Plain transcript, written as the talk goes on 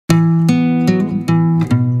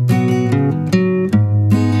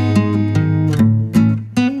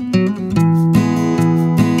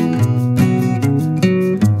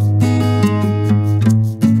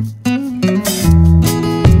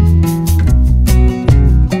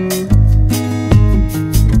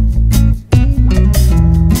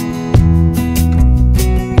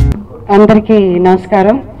అందరికీ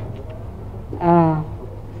నమస్కారం.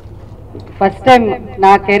 First time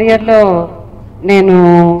నా కెరియర్లో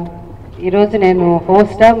ఈరోజు నేను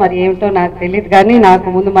హోస్టా మరి ఏమిటో నాకు తెలియదు, కానీ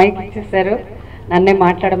నాకు ముందు మైక్ ఇచ్చేసారు, నన్నే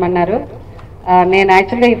మాట్లాడమన్నారు. నేను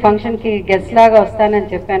యాక్చువల్గా ఈ ఫంక్షన్కి గెస్ట్ లాగా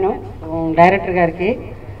వస్తానని చెప్పాను డైరెక్టర్ గారికి.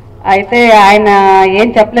 అయితే ఆయన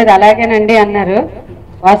ఏం చెప్పలేదు, అలాగేనండి అన్నారు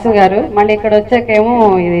వాసు గారు. మళ్ళీ ఇక్కడ వచ్చాకేమో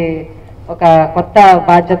ఇది ఒక కొత్త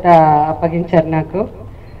బాధ్యత అప్పగించారు నాకు.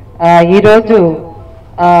 ఈరోజు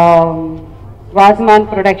వాజ్మాన్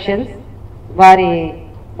ప్రొడక్షన్స్ వారి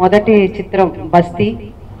మొదటి చిత్రం బస్తీ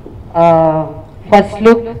first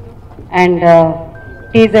look and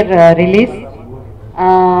teaser release.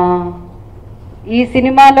 ఈ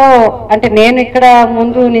సినిమాలో అంటే నేను ఇక్కడ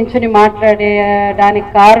ముందు నించుని మాట్లాడేదానికి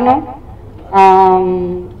కారణం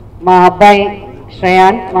మా అబ్బాయి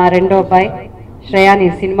శ్రేయాన్, మా రెండో అబ్బాయి శ్రేయాన్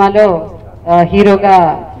ఈ సినిమాలో హీరోగా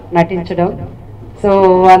నటించడం. సో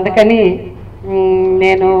అందుకని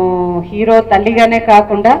నేను హీరో తల్లిగానే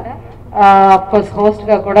కాకుండా అఫ్కోర్స్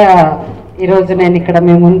హోస్ట్గా కూడా ఈరోజు నేను ఇక్కడ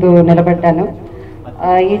మీ ముందు నిలబడ్డాను.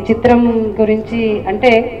 ఈ చిత్రం గురించి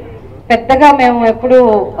అంటే పెద్దగా మేము ఎప్పుడు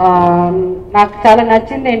నాకు చాలా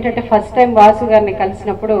నచ్చింది ఏంటంటే ఫస్ట్ టైం వాసు గారిని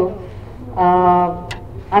కలిసినప్పుడు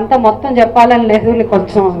అంత మొత్తం చెప్పాలని లేదు,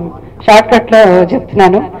 కొంచెం షార్ట్కట్లో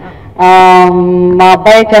చెప్తున్నాను. మా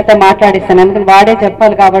అబ్బాయి చేత మాట్లాడిస్తాను, ఎందుకంటే వాడే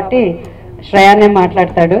చెప్పాలి కాబట్టి శ్రేయానే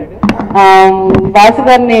మాట్లాడతాడు. వాసు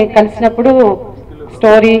గారిని కలిసినప్పుడు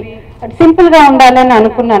స్టోరీ సింపుల్గా ఉండాలని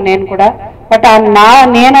అనుకున్నాను నేను కూడా. బట్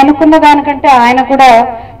నేను అనుకున్న దానికంటే ఆయన కూడా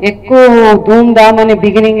ఎక్కువ ధూమ్ ధామ్ అని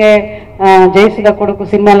బిగినింగే జయసుధ కొడుకు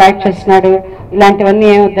సినిమాలు యాక్ట్ చేస్తున్నాడు, ఇలాంటివన్నీ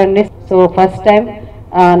ఏమవుతుందండి. సో ఫస్ట్ టైం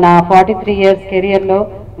నా 43 years కెరియర్లో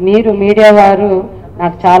మీరు మీడియా వారు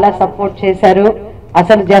నాకు చాలా సపోర్ట్ చేశారు.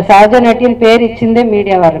 అసలు సహజ నటిని పేరు ఇచ్చిందే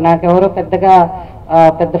మీడియా వారు. నాకు ఎవరో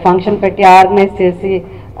పెద్ద ఫంక్షన్ పెట్టి ఆర్గనైజ్ చేసి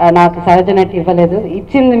నాకు సహజ నటి ఇవ్వలేదు,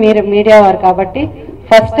 ఇచ్చింది మీరు మీడియా వారు. కాబట్టి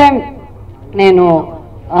ఫస్ట్ టైం నేను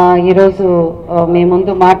ఈరోజు మీ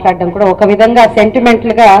ముందు మాట్లాడడం కూడా ఒక విధంగా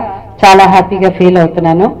సెంటిమెంటల్గా చాలా హ్యాపీగా ఫీల్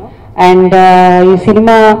అవుతున్నాను. అండ్ ఈ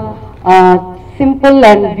cinema simple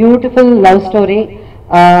and beautiful love story.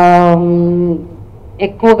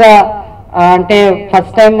 ఎక్కువగా అంటే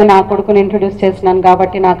ఫస్ట్ టైం నా కొడుకుని ఇంట్రొడ్యూస్ చేస్తున్నాను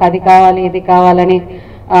కాబట్టి నాకు అది కావాలి ఇది కావాలని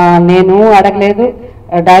నేను అడగలేదు.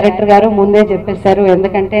 డైరెక్టర్ గారు ముందే చెప్పేశారు,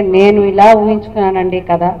 ఎందుకంటే నేను ఇలా ఊహించుకున్నానండి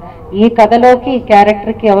కథ. ఈ కథలోకి ఈ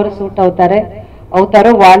క్యారెక్టర్కి ఎవరు సూట్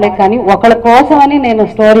అవుతారో వాళ్ళే, కానీ ఒకళ్ళ కోసమని నేను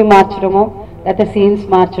స్టోరీ మార్చడమో లేకపోతే సీన్స్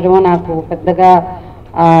మార్చడమో నాకు పెద్దగా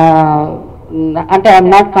అంటే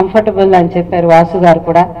ఐఎమ్ నాట్ కంఫర్టబుల్ అని చెప్పారు వాసు గారు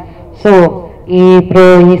కూడా. సో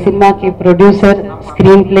ఈ సినిమాకి producer,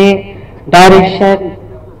 screen play, direction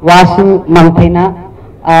Vasu మంతైనా,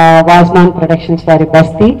 వాజ్మాన్ productions వారి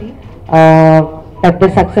బస్తీ పెద్ద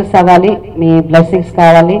సక్సెస్ అవ్వాలి, మీ బ్లెస్సింగ్స్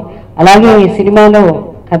కావాలి. అలాగే ఈ సినిమాలో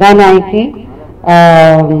కథానాయకి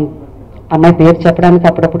అమ్మాయి పేరు చెప్పడానికి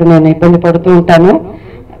అప్పుడప్పుడు నేను ఇబ్బంది పడుతూ ఉంటాను,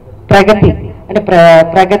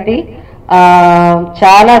 ప్రగతి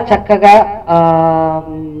చాలా చక్కగా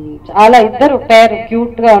చాలా ఇద్దరు పేరు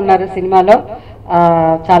క్యూట్గా ఉన్నారు సినిమాలో.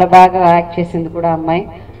 చాలా బాగా యాక్ట్ చేసింది కూడా అమ్మాయి.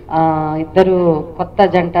 ఇద్దరు కొత్త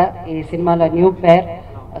జంట ఈ సినిమాలో న్యూ పేర్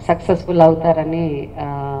సక్సెస్ఫుల్ అవుతారని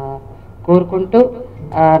కోరుకుంటూ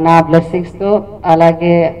నా బ్లెస్సింగ్స్తో,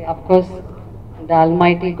 అలాగే of course the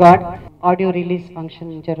almighty God audio release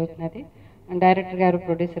function జరుగుతున్నది. డైరెక్టర్ గారు,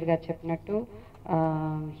 ప్రొడ్యూసర్ గారు చెప్పినట్టు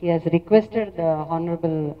he has requested the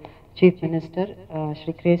honourable chief minister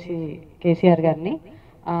Shri KCR గారిని.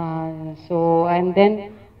 సో అండ్ దెన్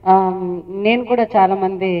నేను కూడా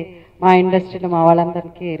చాలామంది మా ఇండస్ట్రీలో మా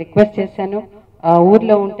వాళ్ళందరికీ రిక్వెస్ట్ చేశాను,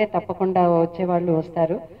 ఊర్లో ఉంటే తప్పకుండా వచ్చేవాళ్ళు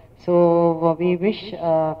వస్తారు. So we wish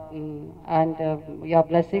and your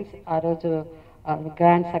blessings ఆ రోజు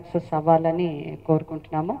గ్రాండ్ సక్సెస్ అవ్వాలని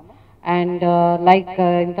కోరుకుంటున్నాము. అండ్ లైక్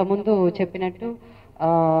ఇంతకుముందు చెప్పినట్టు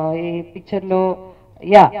ఈ పిక్చర్లో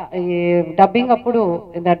ఈ డబ్బింగ్ అప్పుడు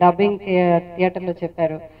డబ్బింగ్ థియేటర్లో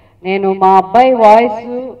చెప్పారు, నేను మా అబ్బాయి వాయిస్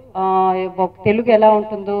తెలుగు ఎలా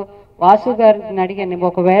ఉంటుందో వాసు గారిని అడిగాను,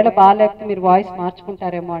 ఒకవేళ బాగాలేకపోతే మీరు వాయిస్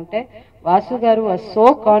మార్చుకుంటారేమో అంటే వాసు గారు వాజ్ సో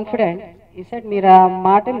కాన్ఫిడెంట్, ఈ సెడ్ మీరు ఆ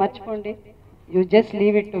మాట మర్చిపోండి, you just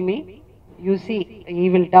leave it to me, you see ఈ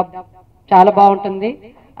విల్ డబ్, చాలా బాగుంటుంది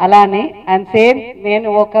అలానే. అండ్ సేమ్ నేను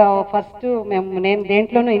నేను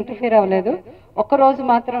దేంట్లోనూ ఇంటర్ఫియర్ అవ్వలేదు. ఒక్కరోజు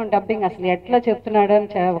మాత్రం డబ్బింగ్ అసలు ఎట్లా చెప్తున్నాడు అని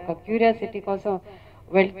ఒక క్యూరియాసిటీ కోసం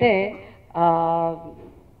వెళ్తే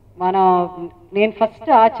నేను ఫస్ట్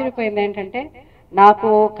ఆశ్చర్యపోయింది ఏంటంటే నాకు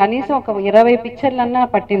కనీసం ఒక 20 పిక్చర్లన్నా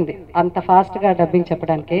పట్టింది అంత ఫాస్ట్గా డబ్బింగ్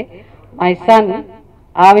చెప్పడానికి. మై సన్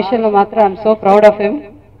ఆ విషయంలో మాత్రం I'm so proud of him,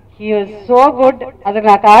 he was so good. అది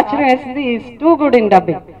నాకు ఆశ్చర్యం వేసింది, is too good in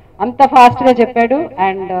dubbing. అంత ఫాస్ట్గా చెప్పాడు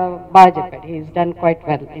అండ్ బాగా చెప్పాడు. He's done quite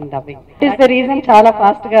well in dubbing. It is the reason చాలా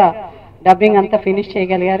ఫాస్ట్గా డబ్బింగ్ అంతా ఫినిష్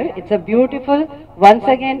చేయగలిగారు. It's a beautiful, once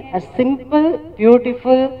again a simple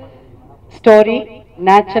beautiful story,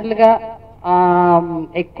 న్యాచురల్గా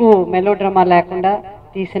ఎక్కువ మెలో డ్రామా లేకుండా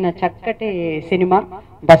తీసిన చక్కటి సినిమా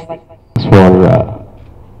బస్తీ. ఫర్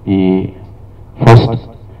ఈ ఫస్ట్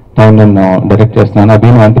టైం నేను డైరెక్ట్ చేస్తున్నాను. I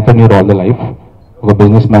been entrepreneur all the life. ఒక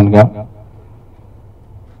బిజినెస్ మ్యాన్గా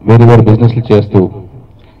వేరే వేరే బిజినెస్లు చేస్తూ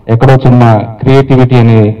ఎక్కడో చిన్న క్రియేటివిటీ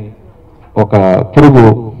అనే ఒక పురుగు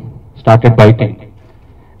స్టార్టెడ్ బైటింగ్,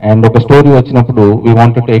 అండ్ ఒక స్టోరీ వచ్చినప్పుడు we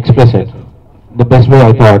wanted to express it. The best way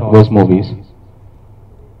I thought was movies.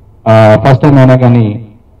 First time అయినా కానీ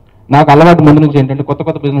నాకు అలవాటు ముందు నుంచి ఏంటంటే కొత్త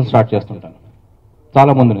కొత్త బిజినెస్ స్టార్ట్ చేస్తుంటాను.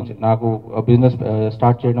 చాలా ముందు నుంచి నాకు బిజినెస్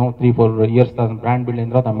స్టార్ట్ చేయడం 3-4 ఇయర్స్ బ్రాండ్ బిల్డ్ అయిన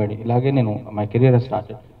తర్వాత అమ్మేది. ఇలాగే నేను మై కెరియర్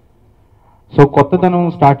స్టార్ట్. సో కొత్తదనం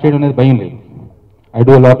స్టార్ట్ చేయడం అనేది భయం లేదు. I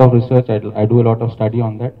do lot of research, I do lot of study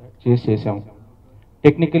on that. చేసాము.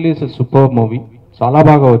 Technically it's a super movie. చాలా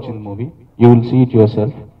బాగా వచ్చింది movie. You will see it your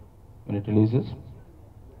self when it releases.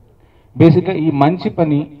 బేసిక్గా ఈ మంచి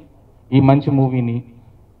పని, ఈ మంచి మూవీని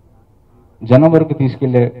జనం వరకు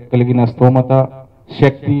తీసుకెళ్ళగలిగిన స్తోమత,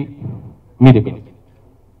 శక్తి మీ దగ్గర.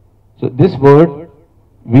 So this word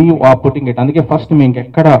we are putting it. అందుకే ఫస్ట్ మీ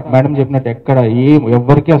ఇంకెక్కడ మేడం చెప్పినట్టు ఎక్కడ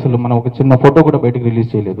ఎవరికి అసలు మనం ఒక చిన్న ఫోటో కూడా బయటకు రిలీజ్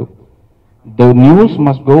చేయలేదు. The news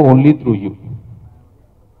must go only through you.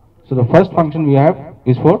 So the first function we have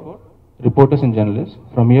is for reporters and journalists.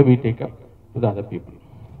 From here we take up to the other people.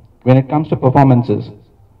 When it comes to performances,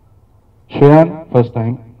 Shreyan first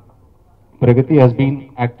time, Pragati has been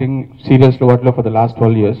acting serials for the last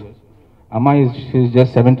 12 years. Amma she's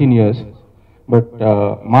just 17 years, but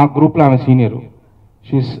my group la I'm a senior.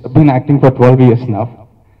 She's been acting for 12 years now.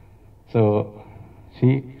 So she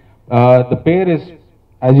the pair is,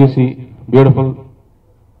 as you see, beautiful,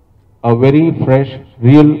 a very fresh,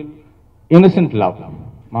 real, innocent love.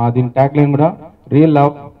 మా దీని tag line కూడా real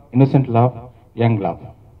love, innocent love, young love.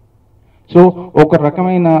 So ఒక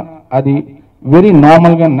రకమైన అది very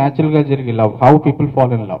నార్మల్గా న్యాచురల్గా జరిగే love. How people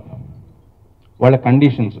fall in love, వాళ్ళ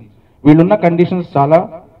కండిషన్స్, వీళ్ళున్న కండిషన్స్ చాలా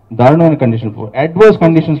దారుణమైన కండిషన్. అడ్వర్స్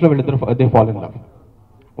కండిషన్స్లో వీళ్ళిద్దరు దే ఫాల్ ఇన్ లవ్.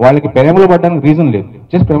 వాళ్ళకి ప్రేమలో పడ్డానికి రీజన్ లేదు,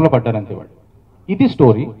 జస్ట్ ప్రేమలో పడ్డారంతే వాళ్ళు. ఇది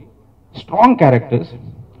స్టోరీ. Strong characters.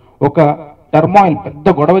 ఒక టర్మాయిల్, పెద్ద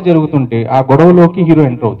గొడవ జరుగుతుంటే ఆ గొడవలోకి హీరో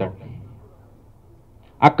ఎంటర్ అవుతాడు.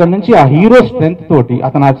 అక్కడ నుంచి ఆ హీరో స్ట్రెంగ్త్ తోటి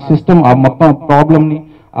అతను ఆ సిస్టమ్, ఆ మొత్తం ప్రాబ్లమ్ని,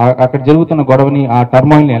 అక్కడ జరుగుతున్న గొడవని, ఆ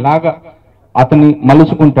టర్మాయిల్ని ఎలాగా అతన్ని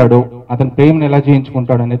మలుచుకుంటాడో, అతని ప్రేమను ఎలా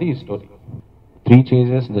చేయించుకుంటాడు అనేది ఈ story. 3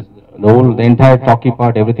 chases, the entire talkie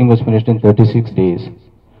part, everything was finished in 36 days.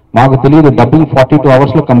 మాకు తెలియదు డబ్బింగ్ 42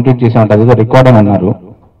 అవర్స్లో కంప్లీట్ చేసామంట. అదేదో రికార్డ్ అని అన్నారు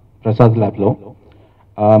ప్రసాద్ ల్యాబ్లో.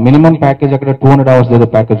 మినిమం ప్యాకేజ్ అక్కడ 200 hours ఏదో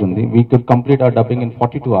ప్యాకేజ్ ఉంది. We could complete hour dubbing in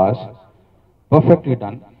 42 hours. Perfectly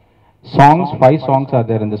done. Songs, 5 songs are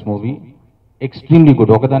there in this movie. Extremely good.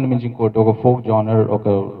 ఒకదాని మించి ఇంకోటి, ఒక ఫోక్ జానర్, ఒక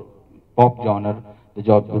pop genre.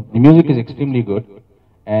 The music is extremely good,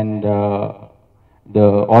 and the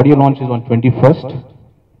audio launch is on 21st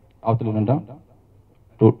అవతల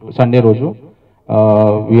Sunday రోజు.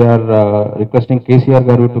 We are requesting KCR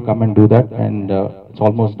garu to come and do that, and it's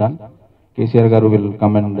almost done. KCR garu will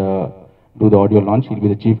come and do the audio launch. He'll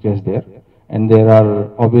be the chief guest there. And there are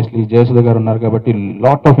obviously Jayasudha garu unnaru kabatti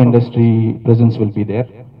lot of industry presence will be there,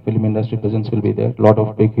 film industry presence will be there, lot of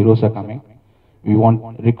big heroes are coming. We want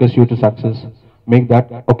request you to success, make that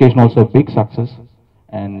occasion also a big success,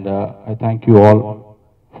 and I thank you all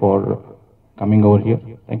for coming over here.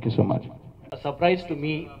 Thank you so much. A surprise to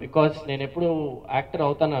me because నేను ఎప్పుడు actor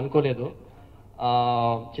అవుతాను అనుకోలేదు.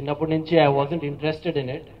 చిన్నప్పటి నుంచి I wasn't interested in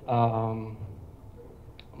it.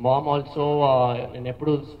 Mom also, నేను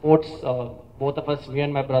ఎప్పుడు sports, both of us, me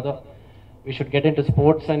and my brother, we should get into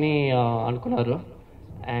sports అని అనుకున్నారు.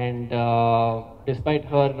 And despite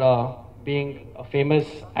her being a famous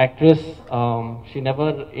actress, she never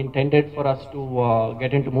intended for us to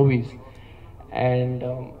get into movies. And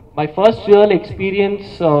my first real experience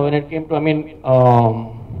when it came to,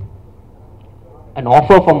 an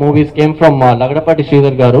offer for movies came from Lagadapati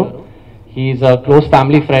Sridhar garu. He's a close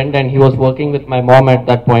family friend and he was working with my mom at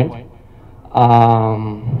that point.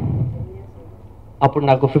 Appudu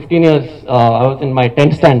naku 15 years, I was in my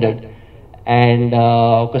 10th standard, and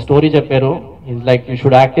oka story chepparu. He's like, you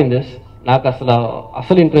should act in this. Naku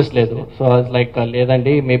asalu interest ledu, so I was like,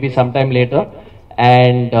 ledandi, maybe sometime later.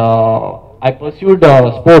 And I pursued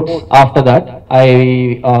sports after that. I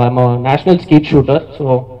am a national skeet shooter, so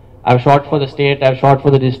I've shot for the state, I've shot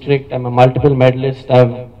for the district, I'm a multiple medalist,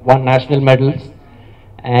 I've won national medals.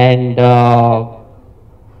 And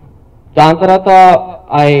దాని తర్వాత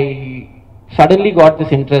I suddenly got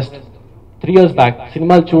this interest 3 years back.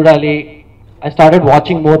 Cinema Chudali, I started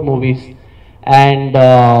watching more movies, and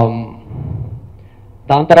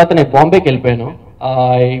దాని తర్వాత నేను బాంబేకి వెళ్ళిపోయాను.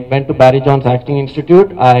 I went to Barry John's Acting Institute.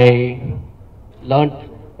 I learned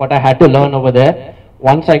what I had to learn over there.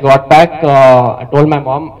 Once I got back, I told my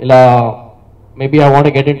mom, maybe I want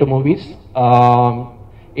to get into movies.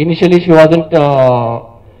 Initially, she wasn't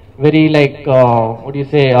very what do you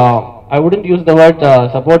say? I wouldn't use the word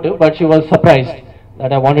supportive, but she was surprised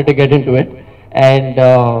that I wanted to get into it. And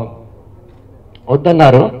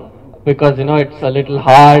వద్దన్నారు, because it's a little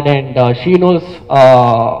hard, and she knows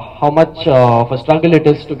how much of a struggle it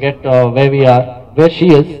is to get where she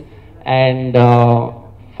is, and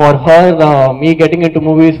for her, me getting into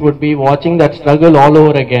movies would be watching that struggle all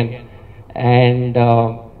over again. And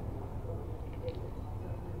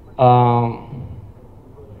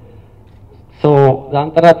so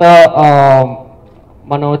దాని తర్వాత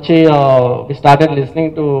మనం వచ్చి we started listening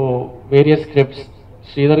to various scripts.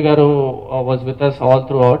 Sridhar గారు was with us all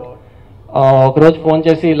throughout. ఒకరోజు phone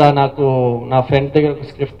చేసి ఇలా నాకు నా ఫ్రెండ్ దగ్గర ఒక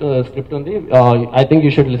స్క్రిప్ట్ ఉంది, I think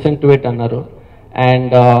you should listen to it అన్నారు.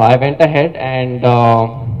 And I went ahead, and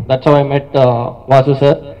that's how I met Vasu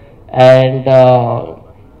sir. And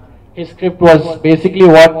his script was basically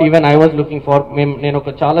what even I was looking for. నేను ఒక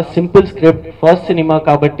చాలా సింపుల్ స్క్రిప్ట్, ఫస్ట్ సినిమా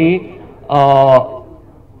కాబట్టి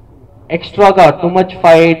ఎక్స్ట్రాగా too much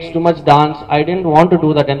fights, too much dance, I dent want to do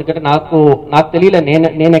that. ఎందుకంటే నాకు తెలియలే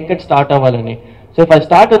నేను ఎక్కడ స్టార్ట్ అవ్వాలని. So if I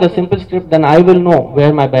start with a simple script, then I will know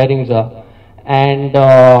where my bearings are. And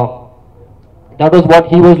that was what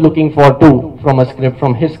he was looking for too, from a script,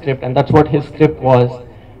 from his script, and that's what his script was.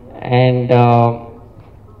 And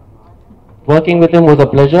working with him was a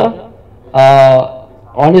pleasure.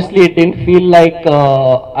 Honestly, it didn't feel like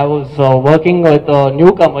I was working with a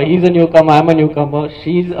newcomer. He's a newcomer, I'm a newcomer.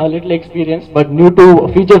 She's a little experienced, but new to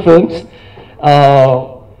feature films.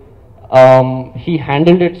 He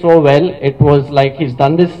handled it so well. It was like he's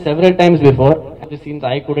done this several times before. The scenes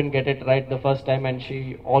I couldn't get it right the first time, and she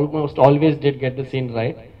almost always did get the scene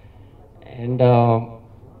right. And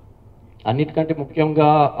అన్నిటికంటే ముఖ్యంగా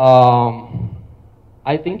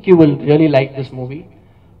I think you will really like this movie.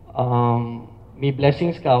 Me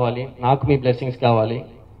blessings కావాలి, నాకు మీ blessings కావాలి,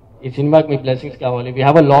 ఈ సినిమాకి మీ blessings కావాలి. We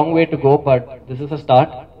have a long way to go, but this is a start.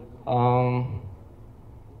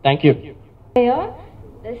 Thank you.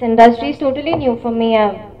 This industry is totally new for me.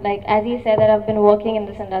 As he said, that I've been working in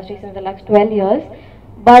this industry since the last 12 years.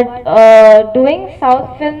 But doing South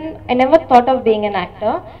film, I never thought of being an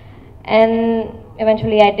actor, and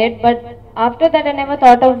eventually I did. But after that, I never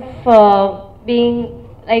thought of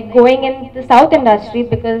going in the South industry,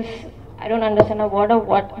 because I don't understand a word of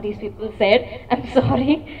what these people said. I'm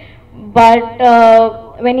sorry. But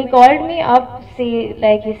when he called me up,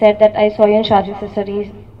 he said that I saw you in Shaji Sister.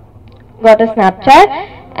 Got a Snapchat,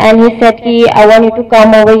 and he said, I want you to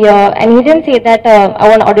come over here. And he didn't say that I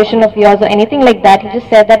want audition of yours or anything like that. He just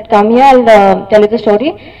said that come here, I'll tell you the story.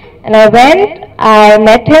 And I went, I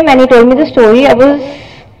met him, and he told me the story.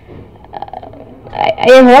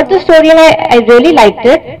 I heard the story, and I really liked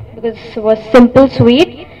it, because it was simple,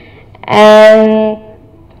 sweet, and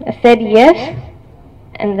I said yes.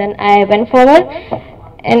 And then I went forward,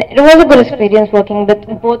 and it was a good experience working with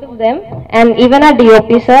both of them, and even our DOP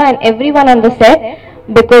sir and everyone on the set,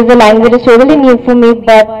 because the language is totally new for me,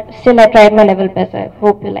 but still I tried my level best. I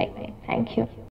hope you like it. Thank you.